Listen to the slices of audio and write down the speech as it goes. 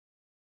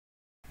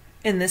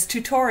In this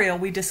tutorial,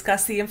 we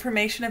discuss the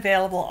information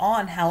available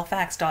on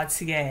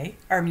halifax.ca,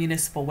 our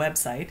municipal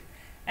website,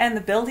 and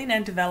the building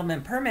and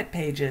development permit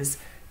pages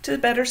to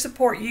better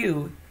support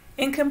you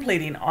in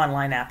completing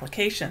online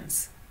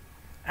applications.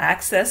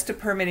 Access to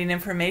permitting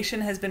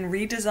information has been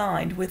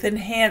redesigned with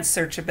enhanced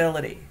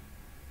searchability.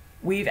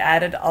 We've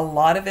added a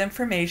lot of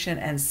information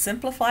and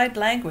simplified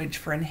language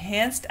for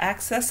enhanced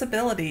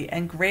accessibility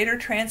and greater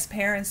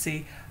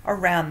transparency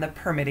around the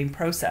permitting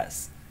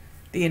process.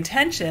 The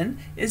intention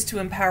is to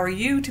empower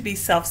you to be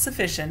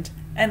self-sufficient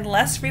and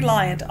less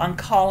reliant on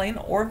calling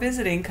or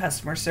visiting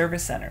customer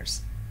service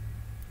centers.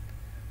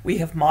 We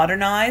have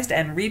modernized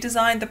and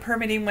redesigned the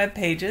permitting web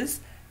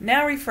pages,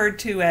 now referred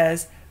to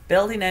as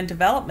building and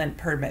development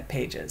permit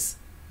pages.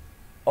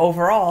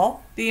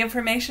 Overall, the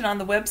information on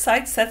the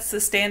website sets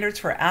the standards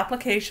for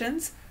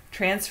applications,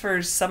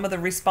 transfers some of the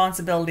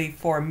responsibility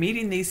for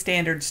meeting these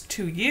standards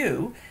to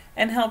you,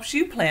 and helps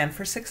you plan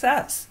for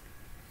success.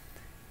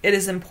 It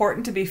is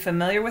important to be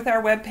familiar with our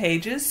web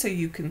pages so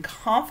you can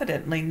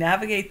confidently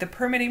navigate the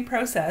permitting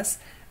process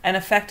and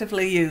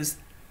effectively use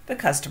the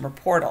customer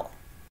portal.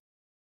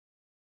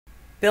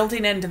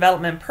 Building and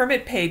development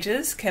permit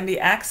pages can be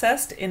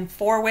accessed in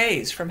 4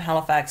 ways from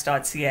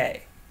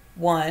halifax.ca.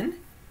 1.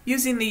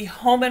 Using the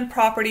Home and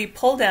Property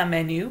pull-down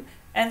menu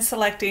and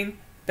selecting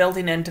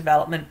Building and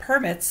Development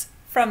Permits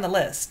from the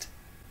list.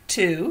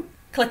 2.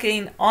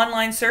 Clicking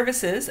Online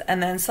Services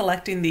and then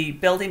selecting the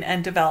Building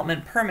and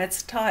Development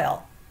Permits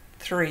tile.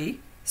 3.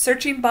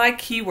 Searching by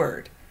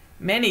keyword.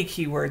 Many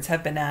keywords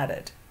have been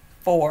added.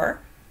 4.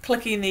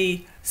 Clicking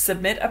the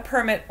Submit a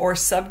Permit or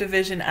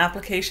Subdivision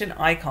Application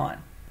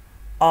icon.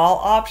 All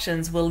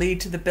options will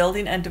lead to the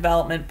Building and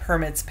Development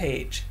Permits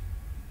page.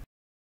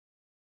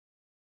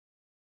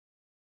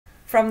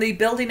 From the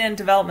Building and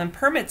Development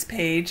Permits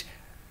page,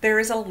 there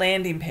is a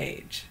landing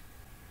page.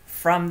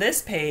 From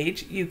this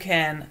page, you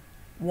can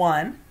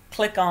 1.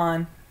 Click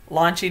on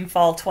Launching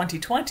Fall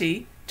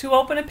 2020 to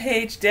open a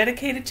page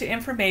dedicated to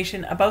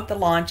information about the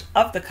launch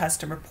of the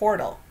customer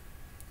portal.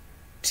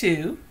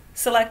 2.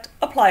 Select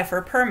Apply for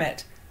a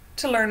Permit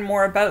to learn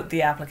more about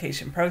the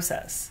application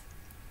process.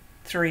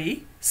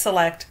 3.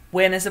 Select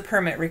When is a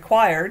permit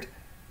required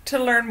to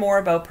learn more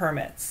about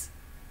permits.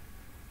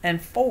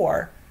 And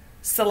 4.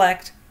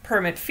 Select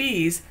Permit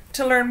Fees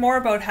to learn more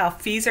about how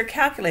fees are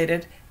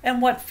calculated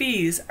and what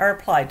fees are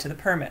applied to the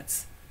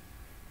permits.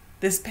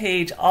 This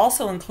page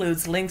also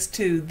includes links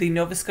to the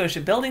Nova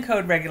Scotia Building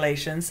Code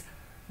regulations,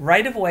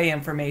 right-of-way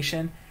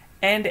information,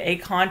 and a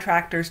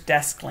contractor's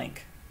desk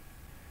link.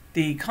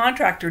 The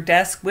contractor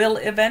desk will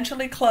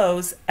eventually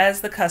close as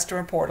the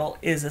customer portal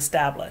is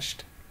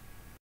established.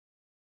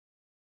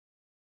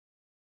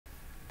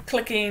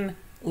 Clicking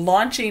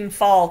Launching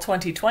Fall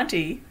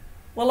 2020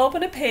 will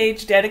open a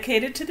page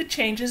dedicated to the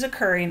changes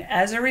occurring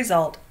as a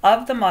result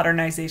of the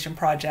modernization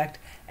project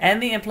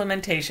and the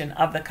implementation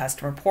of the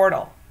customer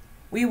portal.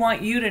 We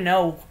want you to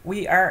know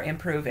we are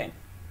improving.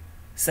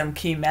 Some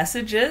key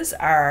messages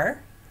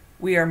are: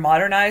 we are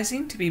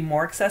modernizing to be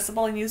more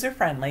accessible and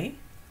user-friendly.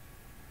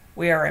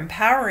 We are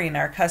empowering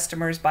our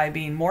customers by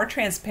being more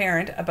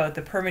transparent about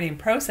the permitting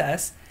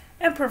process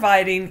and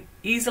providing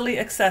easily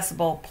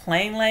accessible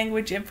plain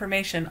language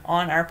information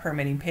on our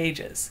permitting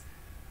pages.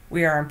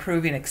 We are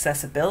improving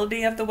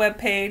accessibility of the web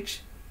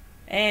page,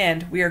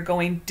 and we are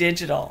going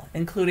digital,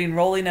 including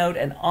rolling out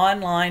an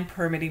online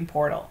permitting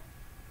portal.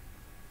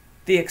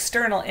 The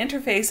external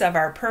interface of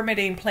our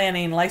permitting,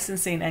 planning,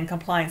 licensing, and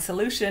compliance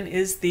solution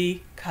is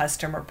the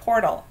customer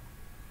portal.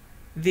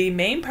 The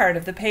main part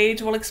of the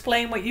page will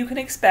explain what you can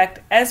expect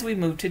as we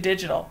move to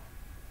digital.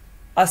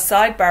 A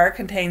sidebar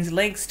contains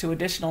links to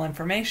additional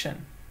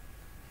information.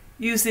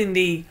 Using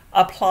the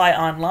Apply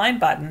Online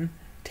button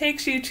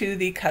takes you to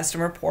the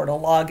customer portal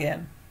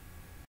login.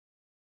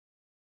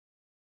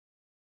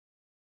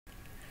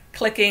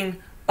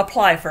 Clicking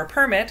Apply for a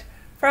Permit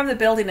from the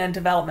Building and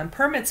Development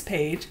Permits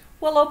page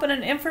will open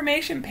an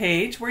information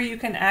page where you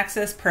can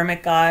access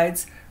permit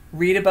guides,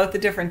 read about the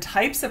different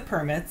types of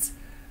permits,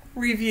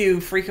 review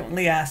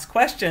frequently asked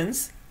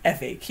questions,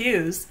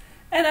 FAQs,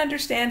 and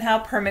understand how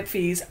permit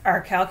fees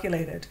are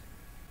calculated.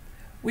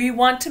 We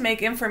want to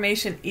make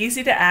information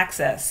easy to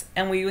access,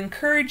 and we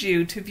encourage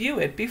you to view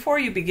it before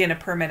you begin a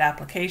permit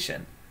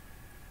application.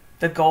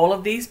 The goal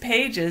of these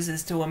pages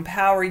is to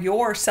empower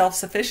your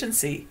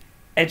self-sufficiency,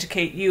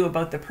 educate you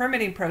about the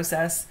permitting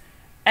process,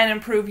 and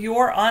improve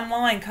your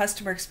online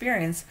customer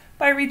experience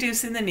by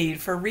reducing the need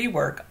for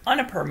rework on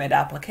a permit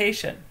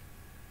application.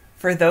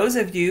 For those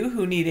of you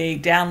who need a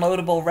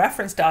downloadable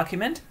reference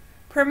document,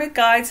 permit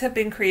guides have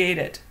been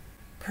created.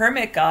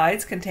 Permit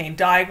guides contain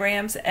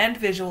diagrams and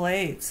visual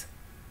aids.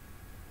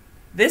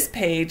 This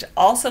page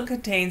also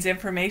contains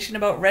information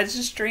about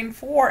registering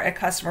for a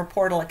customer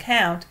portal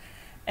account,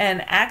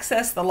 and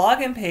access the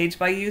login page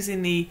by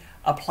using the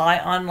Apply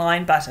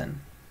Online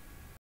button.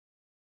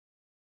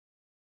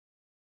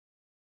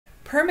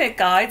 Permit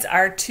guides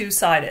are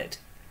two-sided.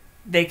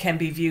 They can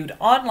be viewed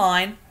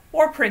online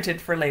or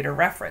printed for later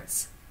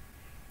reference.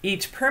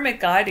 Each permit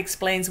guide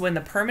explains when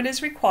the permit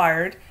is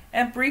required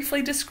and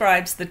briefly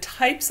describes the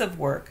types of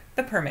work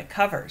the permit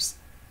covers.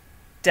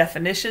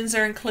 Definitions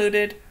are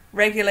included,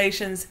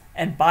 regulations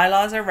and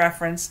bylaws are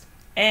referenced,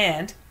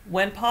 and,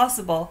 when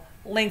possible,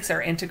 links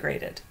are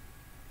integrated.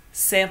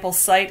 Sample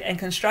site and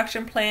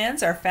construction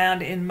plans are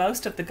found in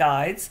most of the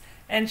guides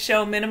and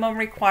show minimum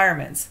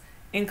requirements,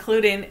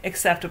 including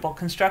acceptable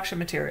construction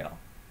material.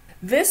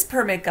 This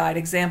permit guide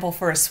example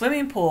for a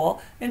swimming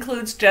pool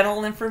includes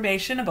general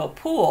information about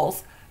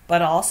pools,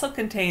 but also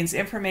contains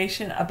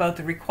information about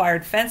the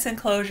required fence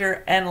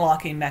enclosure and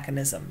locking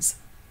mechanisms.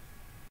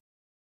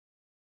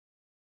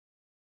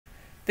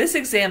 This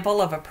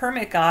example of a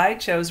permit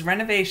guide shows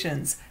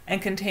renovations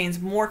and contains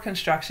more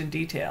construction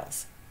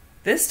details.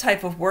 This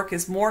type of work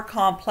is more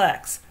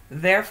complex,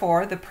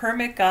 therefore the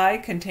permit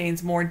guide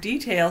contains more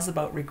details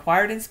about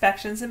required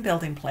inspections and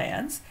building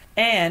plans,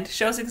 and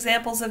shows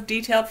examples of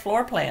detailed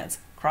floor plans,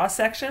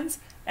 cross-sections,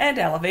 and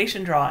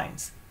elevation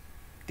drawings.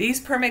 These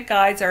permit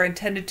guides are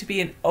intended to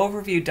be an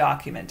overview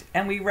document,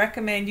 and we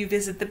recommend you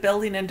visit the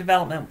Building and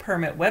Development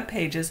Permit web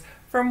pages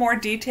for more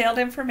detailed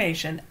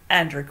information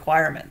and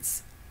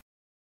requirements.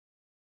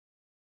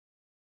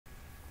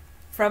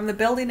 From the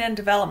Building and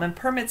Development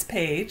Permits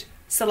page,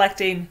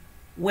 selecting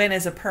When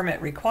is a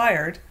Permit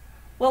Required,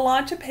 we'll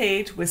launch a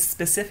page with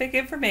specific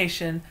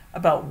information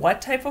about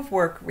what type of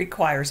work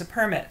requires a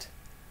permit.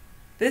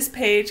 This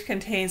page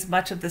contains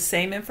much of the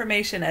same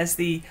information as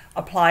the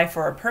Apply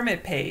for a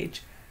Permit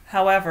page.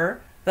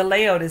 However, the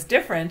layout is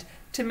different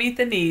to meet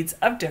the needs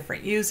of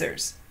different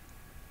users.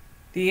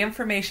 The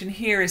information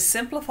here is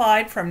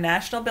simplified from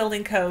national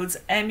building codes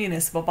and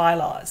municipal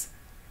bylaws.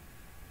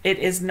 It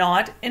is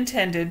not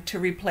intended to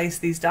replace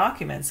these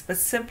documents, but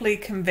simply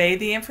convey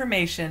the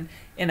information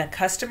in a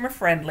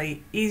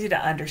customer-friendly,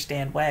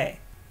 easy-to-understand way.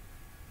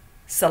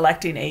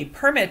 Selecting a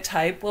permit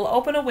type will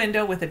open a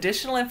window with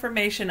additional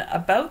information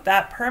about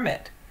that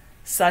permit,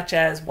 such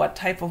as what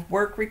type of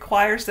work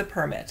requires the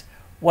permit,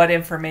 what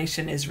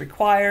information is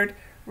required,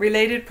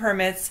 related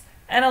permits,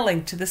 and a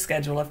link to the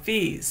schedule of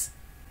fees.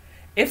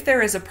 If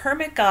there is a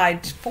permit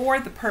guide for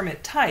the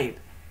permit type,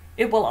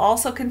 it will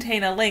also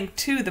contain a link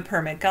to the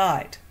permit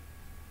guide.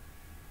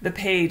 The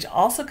page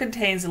also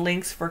contains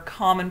links for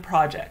common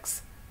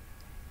projects.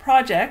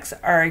 Projects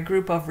are a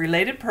group of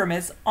related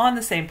permits on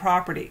the same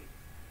property.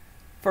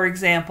 For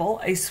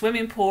example, a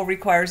swimming pool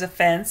requires a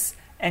fence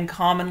and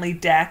commonly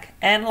deck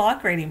and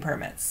lot grading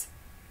permits.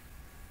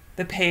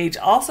 The page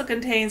also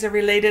contains a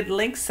related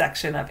links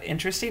section of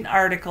interesting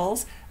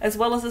articles, as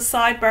well as a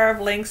sidebar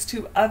of links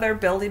to other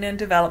building and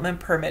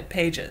development permit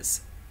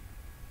pages.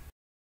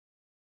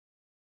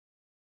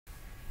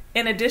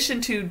 In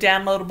addition to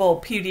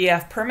downloadable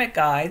PDF permit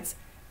guides,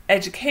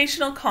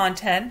 educational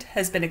content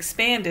has been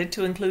expanded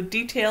to include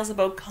details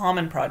about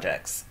common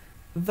projects.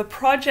 The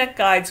project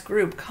guides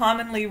group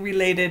commonly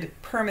related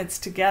permits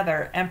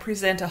together and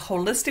present a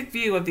holistic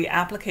view of the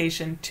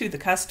application to the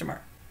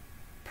customer.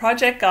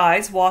 Project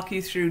guides walk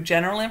you through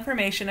general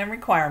information and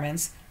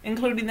requirements,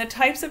 including the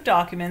types of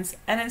documents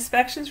and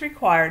inspections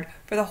required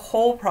for the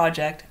whole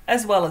project,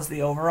 as well as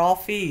the overall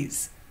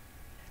fees.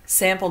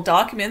 Sample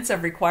documents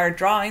of required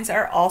drawings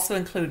are also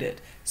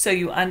included, so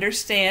you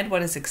understand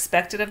what is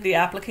expected of the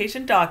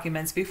application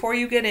documents before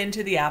you get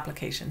into the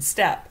application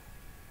step.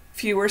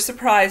 Fewer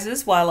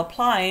surprises while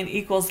applying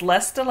equals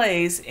less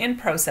delays in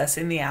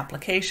processing the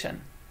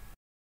application.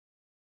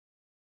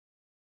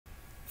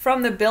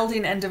 From the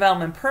Building and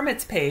Development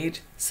Permits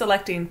page,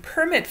 selecting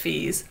Permit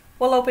Fees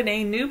will open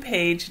a new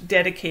page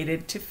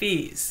dedicated to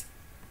fees.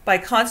 By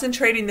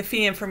concentrating the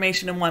fee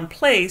information in one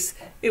place,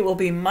 it will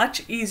be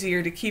much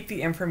easier to keep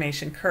the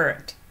information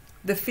current.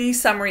 The fee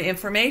summary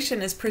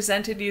information is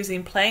presented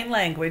using plain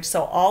language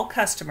so all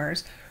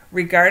customers,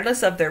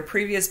 regardless of their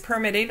previous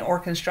permitting or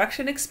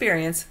construction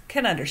experience,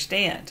 can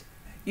understand.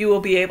 You will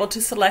be able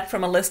to select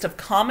from a list of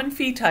common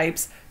fee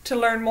types to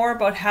learn more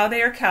about how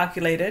they are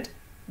calculated,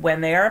 when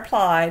they are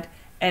applied,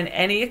 and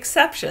any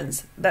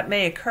exceptions that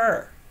may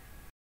occur.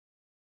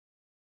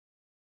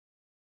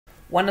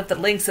 One of the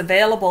links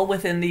available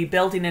within the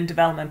Building and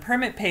Development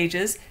Permit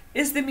pages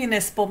is the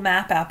Municipal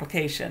Map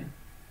application,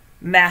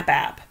 Map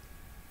App,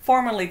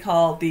 formerly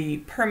called the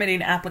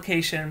Permitting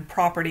Application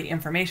Property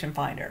Information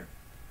Finder.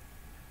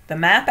 The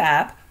Map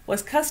App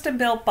was custom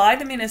built by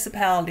the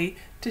municipality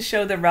to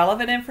show the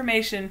relevant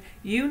information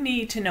you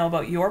need to know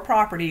about your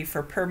property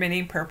for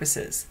permitting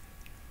purposes.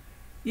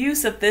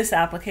 Use of this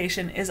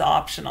application is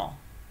optional.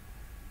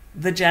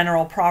 The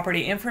general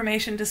property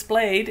information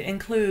displayed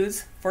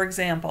includes, for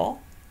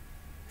example,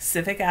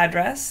 civic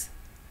address,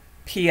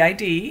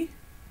 PID,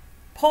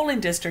 polling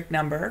district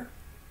number,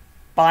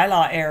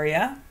 bylaw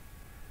area,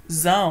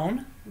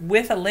 zone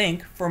with a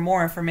link for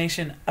more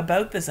information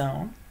about the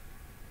zone,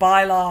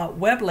 bylaw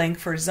web link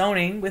for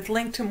zoning with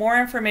link to more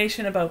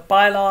information about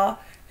bylaw,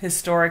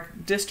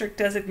 historic district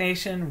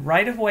designation,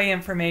 right-of-way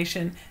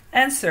information,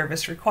 and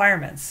service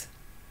requirements.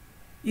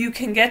 You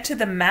can get to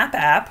the Map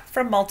app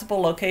from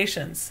multiple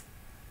locations: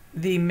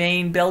 the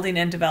main Building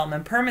and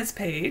Development Permits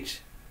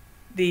page,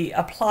 the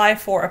Apply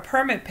for a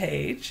Permit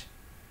page,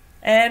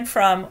 and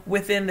from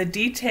within the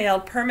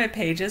detailed permit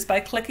pages by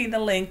clicking the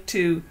link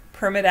to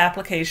Permit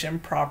Application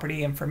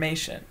Property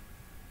Information.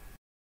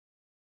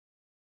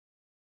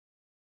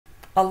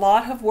 A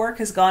lot of work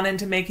has gone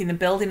into making the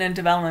Building and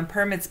Development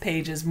Permits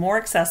pages more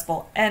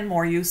accessible and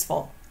more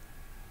useful.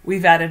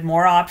 We've added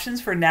more options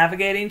for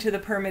navigating to the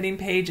permitting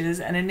pages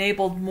and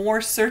enabled more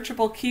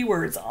searchable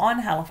keywords on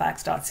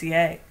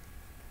Halifax.ca.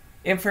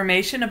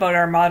 Information about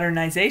our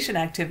modernization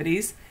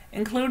activities,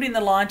 including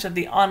the launch of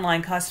the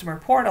online customer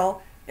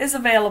portal, is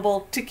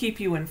available to keep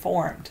you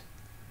informed.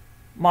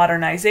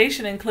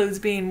 Modernization includes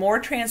being more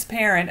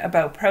transparent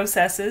about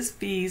processes,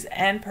 fees,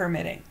 and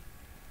permitting.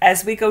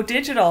 As we go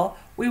digital,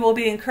 we will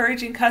be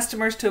encouraging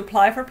customers to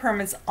apply for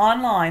permits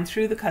online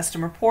through the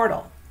customer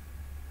portal.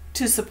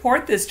 To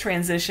support this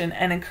transition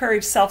and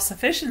encourage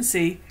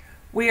self-sufficiency,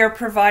 we are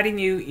providing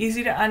you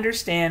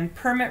easy-to-understand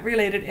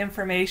permit-related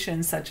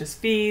information such as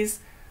fees,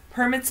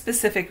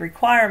 permit-specific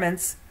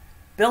requirements,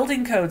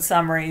 building code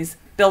summaries,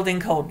 building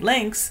code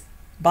links,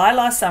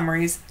 bylaw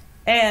summaries,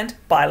 and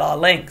bylaw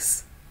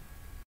links.